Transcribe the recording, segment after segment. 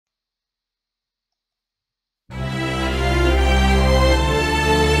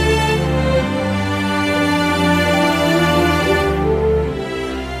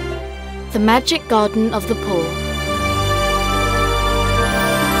Magic Garden of the Poor.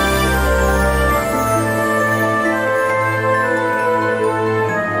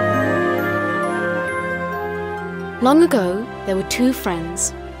 Long ago, there were two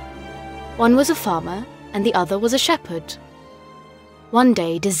friends. One was a farmer, and the other was a shepherd. One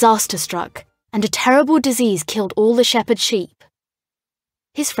day, disaster struck, and a terrible disease killed all the shepherd's sheep.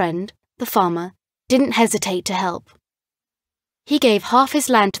 His friend, the farmer, didn't hesitate to help. He gave half his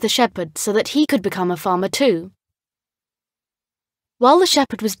land to the shepherd so that he could become a farmer too. While the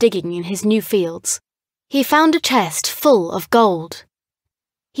shepherd was digging in his new fields, he found a chest full of gold.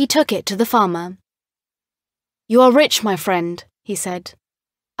 He took it to the farmer. "You are rich, my friend," he said.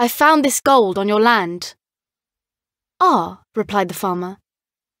 "I found this gold on your land." "Ah," replied the farmer,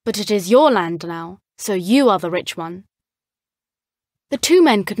 "but it is your land now, so you are the rich one." The two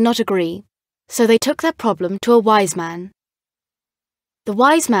men could not agree, so they took their problem to a wise man. The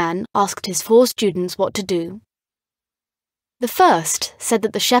wise man asked his 4 students what to do. The first said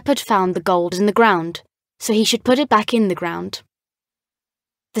that the shepherd found the gold in the ground, so he should put it back in the ground.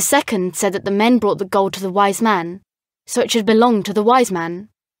 The second said that the men brought the gold to the wise man, so it should belong to the wise man.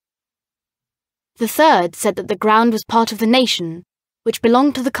 The third said that the ground was part of the nation, which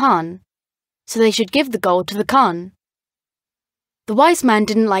belonged to the Khan, so they should give the gold to the Khan. The wise man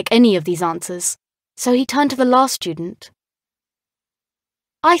didn't like any of these answers, so he turned to the last student.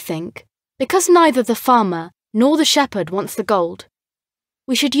 "I think, because neither the farmer nor the shepherd wants the gold,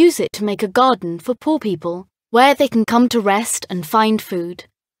 we should use it to make a garden for poor people, where they can come to rest and find food."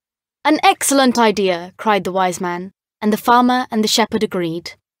 "An excellent idea," cried the wise man, and the farmer and the shepherd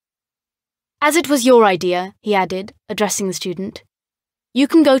agreed. "As it was your idea," he added, addressing the student, "you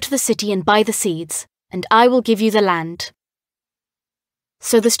can go to the city and buy the seeds, and I will give you the land."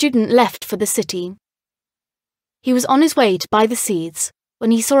 So the student left for the city. He was on his way to buy the seeds when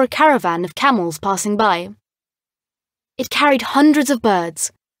he saw a caravan of camels passing by. It carried hundreds of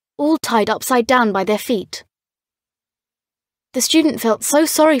birds, all tied upside down by their feet. The student felt so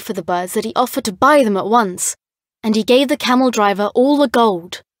sorry for the birds that he offered to buy them at once, and he gave the camel driver all the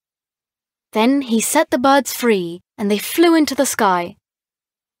gold. Then he set the birds free, and they flew into the sky.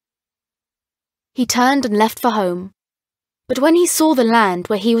 He turned and left for home, but when he saw the land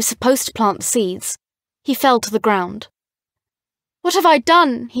where he was supposed to plant the seeds, he fell to the ground. "What have I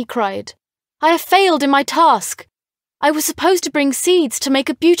done?" he cried. "I have failed in my task. I was supposed to bring seeds to make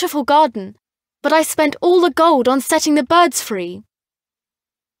a beautiful garden, but I spent all the gold on setting the birds free."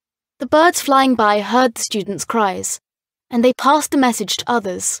 The birds flying by heard the student's cries, and they passed the message to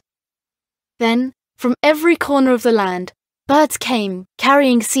others. Then, from every corner of the land, birds came,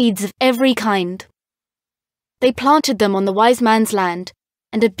 carrying seeds of every kind. They planted them on the wise man's land,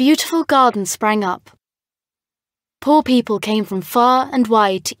 and a beautiful garden sprang up. Poor people came from far and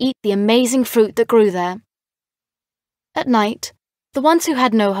wide to eat the amazing fruit that grew there. At night, the ones who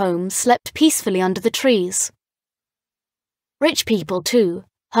had no homes slept peacefully under the trees. Rich people, too,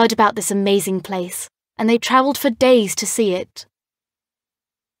 heard about this amazing place, and they travelled for days to see it.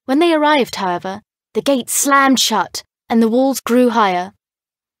 When they arrived, however, the gates slammed shut and the walls grew higher.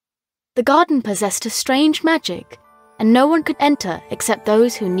 The garden possessed a strange magic, and no one could enter except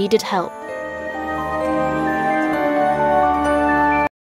those who needed help.